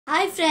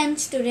Hi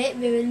friends, today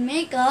we will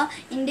make a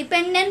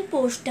independent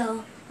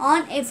poster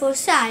on A4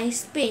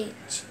 size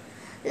page.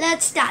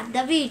 Let's start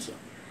the video.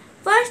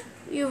 First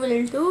you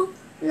will do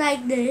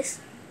like this.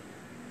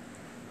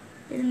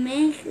 We'll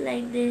make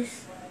like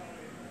this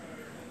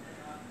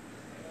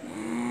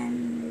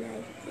and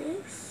like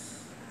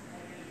this,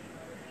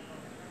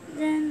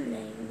 then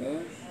like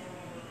this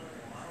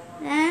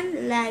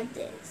and like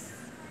this.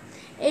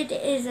 It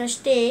is a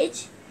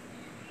stage.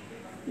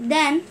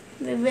 Then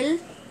we will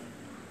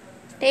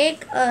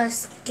take a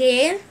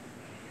scale,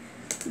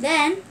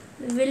 then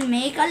we will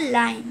make a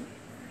line.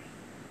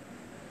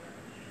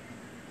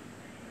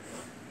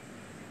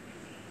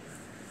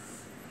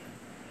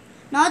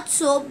 Not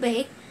so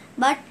big,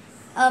 but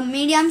a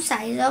medium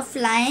size of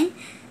line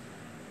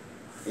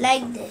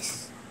like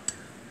this.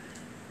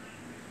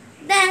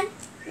 Then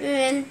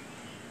we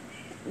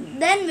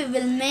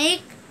will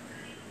make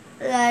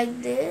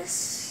like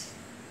this,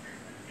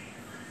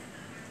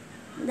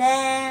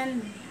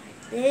 then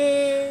like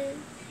this,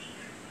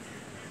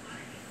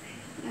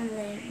 and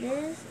like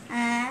this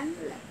and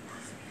like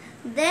this.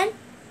 Then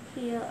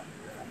here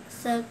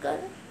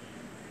circle.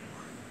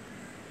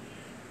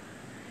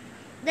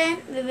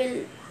 Then we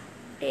will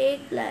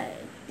take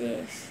like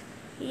this.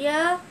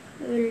 Here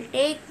we will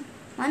take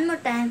one more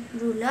time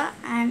ruler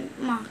and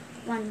mark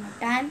one more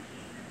time.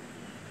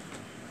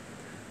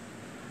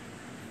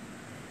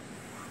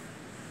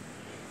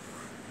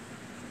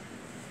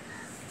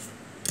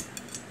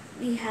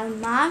 We have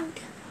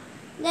marked.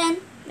 Then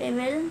we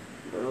will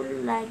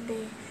do like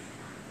this.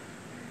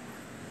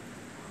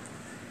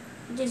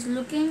 It is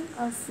looking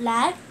a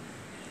flag.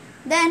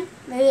 Then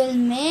we will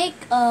make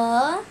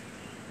a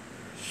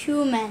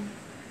human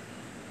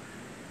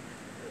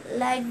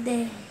like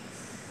this.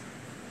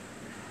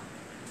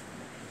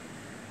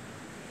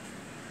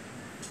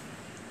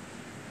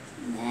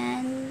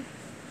 Then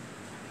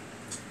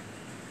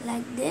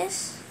like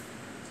this.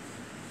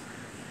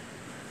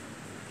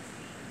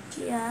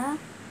 Here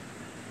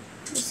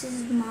this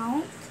is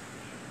mouth.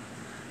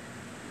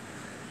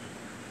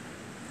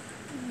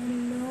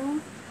 Yellow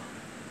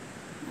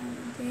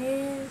like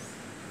this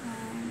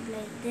and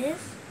like this.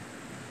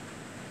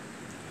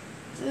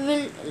 We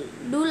will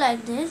do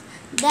like this.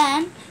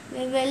 Then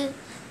we will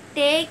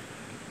take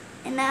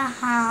in a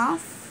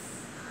half.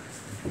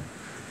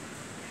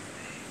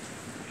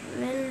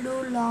 We will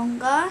do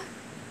longer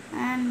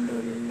and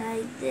do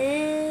like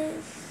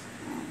this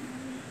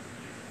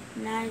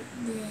and like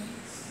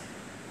this.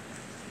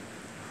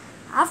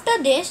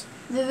 After this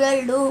we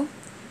will do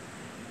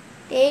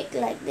take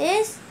like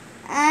this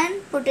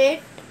and put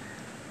it,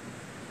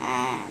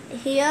 and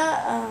here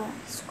a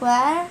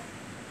square,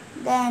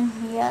 then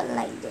here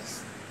like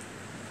this.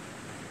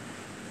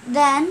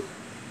 Then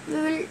we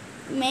will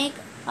make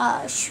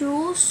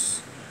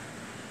shoes.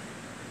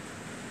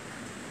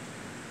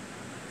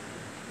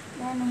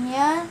 Then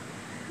here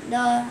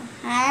the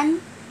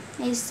hand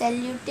is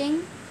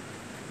saluting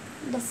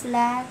the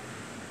flag.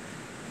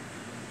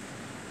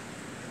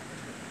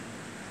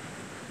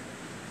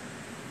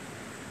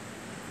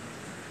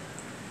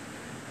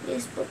 He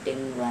is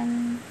putting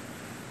one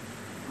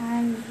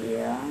hand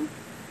here.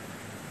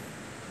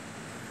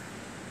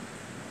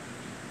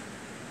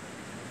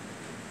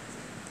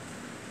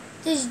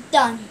 It is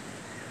done,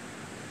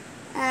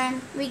 and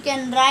we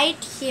can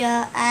write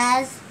here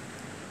as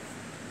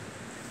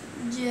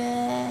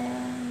Jai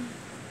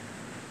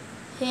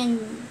Hind.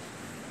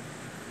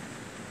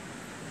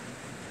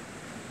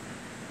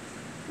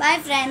 Bye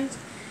friends,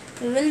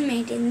 we will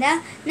meet in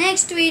the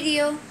next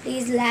video.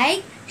 Please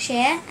like,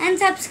 share and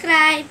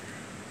subscribe.